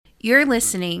You're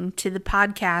listening to the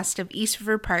podcast of East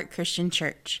River Park Christian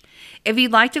Church. If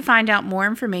you'd like to find out more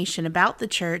information about the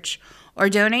church or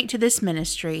donate to this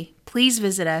ministry, please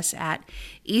visit us at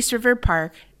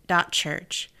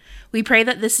eastriverpark.church. We pray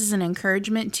that this is an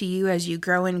encouragement to you as you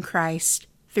grow in Christ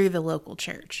through the local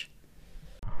church.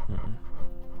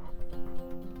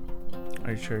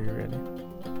 Are you sure you're ready?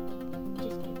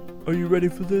 Are you ready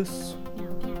for this? No.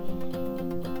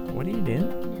 What are you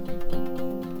doing?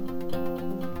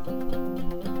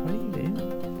 What are you doing?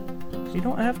 You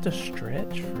don't have to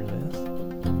stretch for this.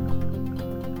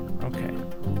 Okay.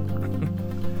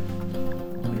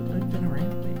 Quit moving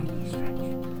around, baby.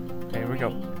 Okay, here we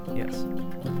go. Yes.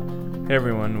 Hey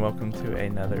everyone, welcome to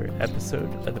another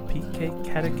episode of the PK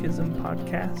Catechism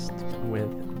podcast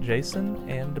with Jason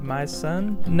and my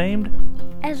son named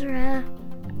Ezra.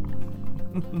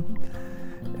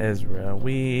 Ezra.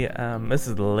 We this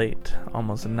is late,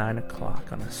 almost 9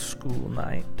 o'clock on a school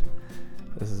night.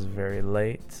 This is very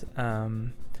late,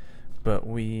 but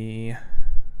we'll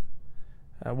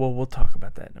talk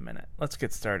about that in a minute. Let's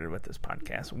get started with this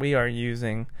podcast. We are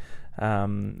using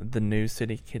the New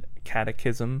City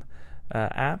Catechism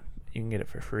app. You can get it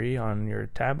for free on your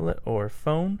tablet or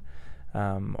phone,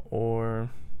 or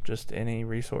just any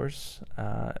resource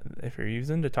if you're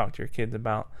using to talk to your kids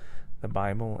about the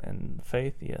Bible and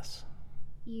faith. Yes.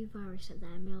 You've already said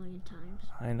that a million times.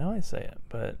 I know I say it,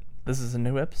 but this is a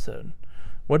new episode.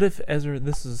 What if, Ezra,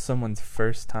 this is someone's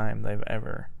first time they've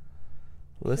ever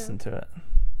listened to it?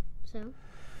 So?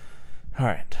 All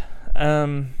right.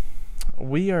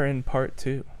 We are in part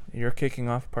 2. You're kicking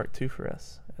off part 2 for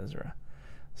us, Ezra.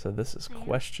 So this is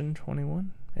question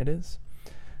 21. It is.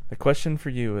 The question for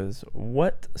you is,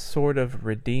 what sort of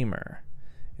Redeemer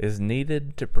is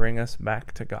needed to bring us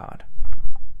back to God?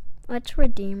 What's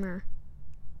Redeemer?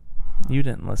 You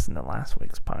didn't listen to last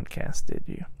week's podcast, did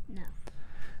you? No.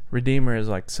 Redeemer is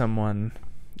like someone,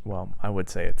 well, I would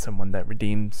say it's someone that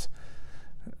redeems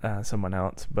someone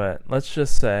else, but let's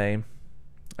just say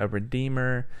a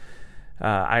Redeemer.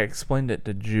 I explained it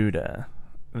to Judah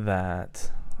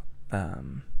that,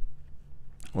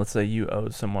 let's say you owe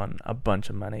someone a bunch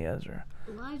of money, Ezra.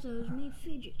 Eliza owes me a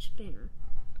fidget spinner.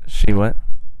 She what?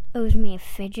 Owes me a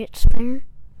fidget spinner?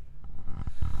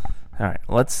 Alright,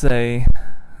 let's say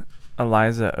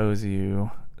Eliza owes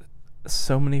you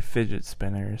so many fidget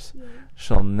spinners,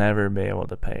 she'll never be able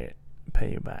to pay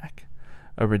you back.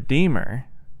 A Redeemer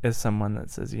is someone that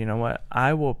says, you know what,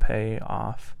 I will pay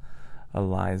off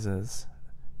Eliza's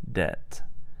debt,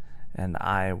 and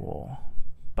I will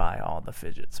buy all the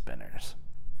fidget spinners.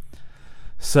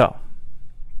 So,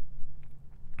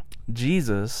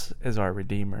 Jesus is our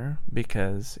Redeemer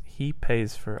because he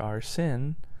pays for our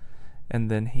sin and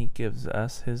then he gives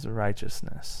us his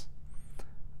righteousness.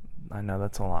 I know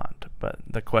that's a lot, but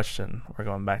the question, we're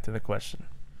going back to the question.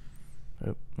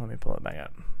 Let me pull it back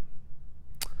up.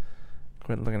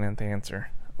 Quit looking at the answer.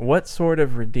 What sort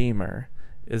of Redeemer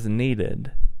is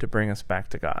needed to bring us back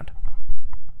to God?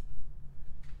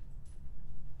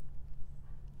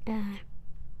 I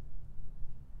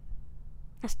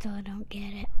still don't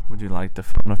get it. Would you like to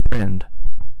phone a friend?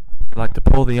 Would you like to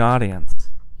poll the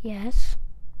audience? Yes.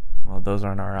 Well, those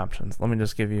aren't our options. Let me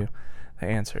just give you the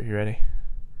answer. You ready?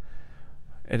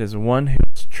 It is one who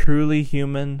is truly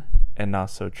human and not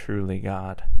so truly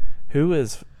God. Who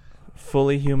is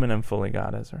fully human and fully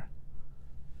God, Ezra?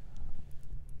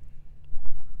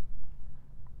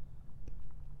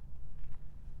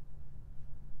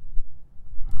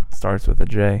 Starts with a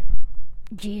J.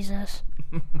 Jesus.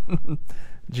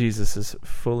 Jesus is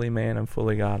fully man and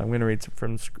fully God. I'm going to read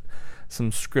from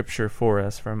some scripture for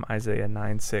us from Isaiah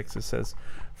 9:6. It says,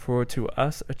 "For to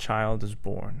us a child is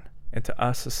born, and to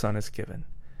us a son is given,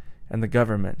 and the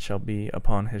government shall be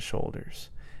upon his shoulders,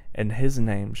 and his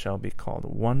name shall be called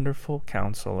Wonderful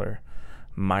Counselor,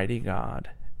 Mighty God,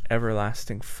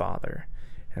 Everlasting Father,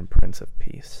 and Prince of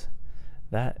Peace."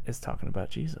 That is talking about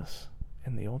Jesus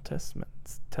in the Old Testament.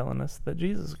 It's telling us that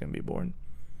Jesus is going to be born.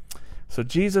 So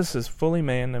Jesus is fully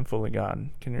man and fully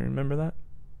God. Can you remember that?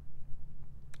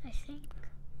 I think.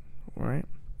 All right.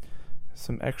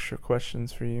 Some extra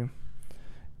questions for you.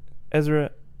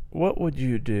 Ezra, what would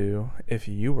you do if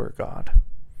you were God?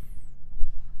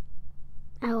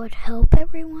 I would help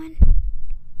everyone.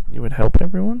 You would help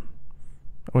everyone?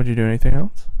 Or would you do anything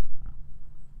else?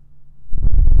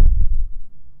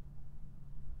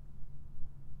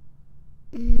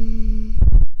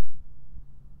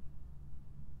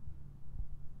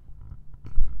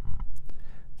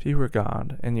 If you were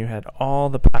God and you had all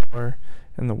the power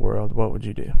in the world, what would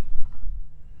you do?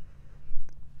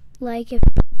 Like if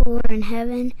people were in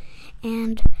heaven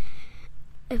and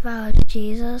if I was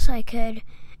Jesus, I could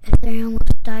if they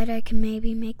almost died, I can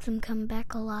maybe make them come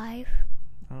back alive.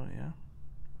 Oh, yeah.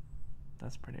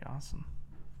 That's pretty awesome.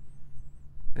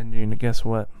 And you guess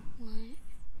what? What?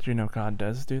 Do you know God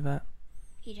does do that?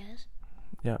 He does?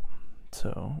 Yep.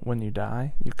 So when you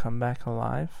die, you come back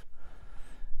alive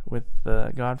with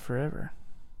God forever.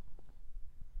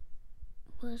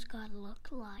 What does God look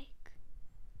like?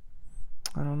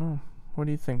 I don't know. What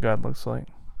do you think God looks like?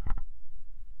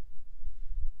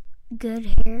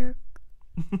 Good hair.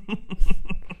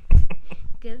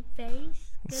 Good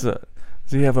face. Good. So,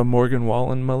 does he have a Morgan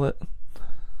Wallen mullet?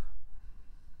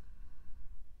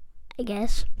 I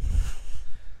guess.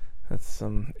 That's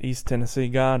some East Tennessee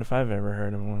God if I've ever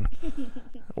heard of one.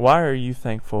 Why are you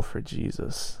thankful for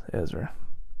Jesus, Ezra?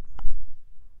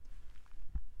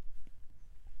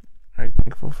 Are you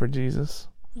thankful for Jesus?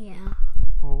 Yeah.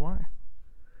 Well, why?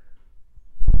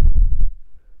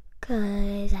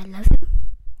 'Cause I love him.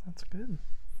 That's good.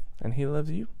 And he loves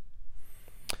you.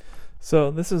 So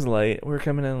this is late. We're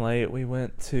coming in late. We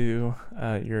went to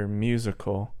your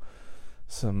musical.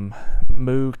 Some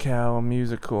Moo Cow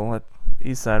musical at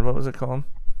Eastside. What was it called?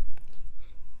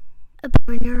 A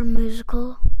Barnyard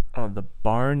musical. Oh, the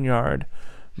Barnyard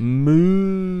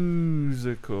Musical.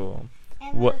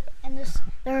 What?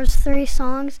 There was 3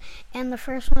 songs, and the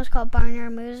first one was called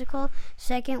Barnyard Musical.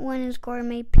 Second one is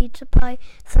Gourmet Pizza Pie.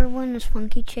 Third one is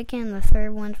Funky Chicken. And the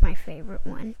third one's my favorite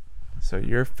one. So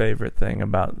your favorite thing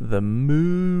about the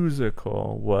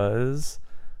musical was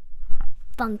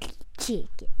Funky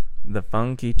Chicken. the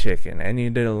Funky Chicken, and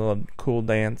you did a little cool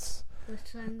dance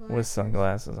With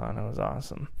sunglasses on. It was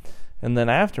awesome. And then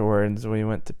afterwards, we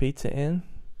went to Pizza Inn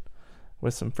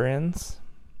with some friends.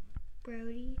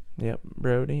 Brody. Yep,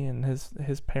 Brody and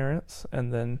his parents.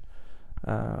 And then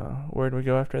where'd we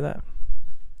go after that?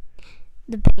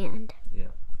 The band.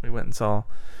 Yeah, we went and saw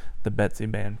the Betsy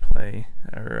Band play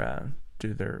or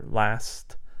do their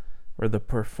last, or the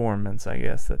performance, I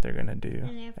guess, that they're gonna do.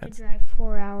 And they have to drive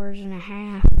 4 hours and a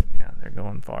half. Yeah, they're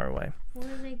going far away.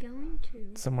 Where are they going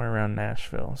to? Somewhere around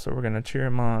Nashville. So we're gonna cheer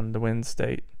them on to win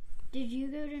state. Did you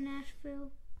go to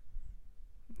Nashville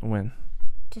Win.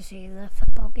 to see the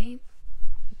football game?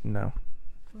 No,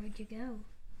 Where'd you go?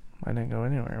 I didn't go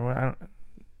anywhere. Well,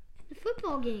 The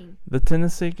football game. the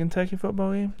Tennessee-Kentucky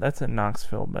football game? That's in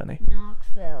Knoxville, buddy.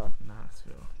 Knoxville.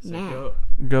 Knoxville. So Nah.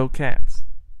 go Cats.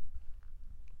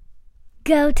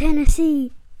 Go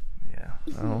Tennessee. Yeah.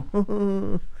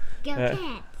 Oh. Go Uh,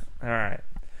 Cats. All right.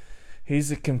 He's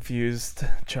a confused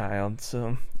child,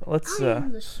 so let's I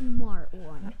am the smart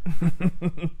one.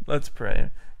 let's pray.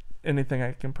 Anything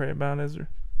I can pray about, Ezra?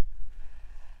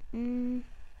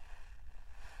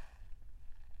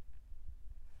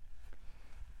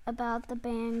 About the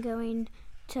band going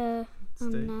to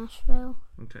State. Nashville.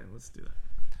 Okay, let's do that.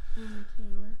 And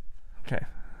Michaela. Okay.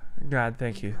 God,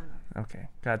 thank you. Okay.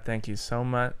 God, thank you so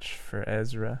much for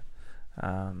Ezra.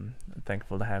 I'm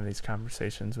thankful to have these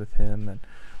conversations with him, and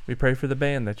we pray for the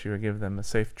band that you would give them a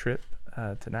safe trip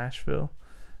to Nashville.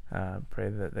 Pray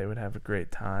that they would have a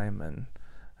great time and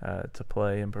to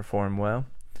play and perform well.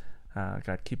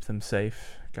 God, keep them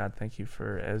safe. God, thank you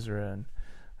for Ezra and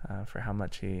for how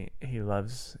much he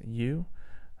loves you,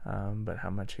 but how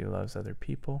much he loves other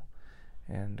people.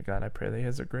 And God, I pray that he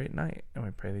has a great night. And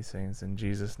we pray these things in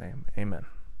Jesus' name. Amen.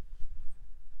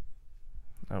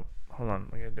 Oh, hold on.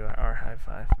 We gotta do our high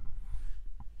five.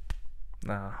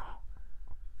 No.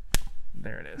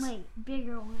 There it is. Wait,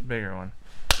 bigger one. Bigger one.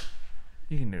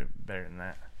 You can do it better than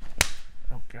that.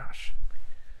 Oh, gosh.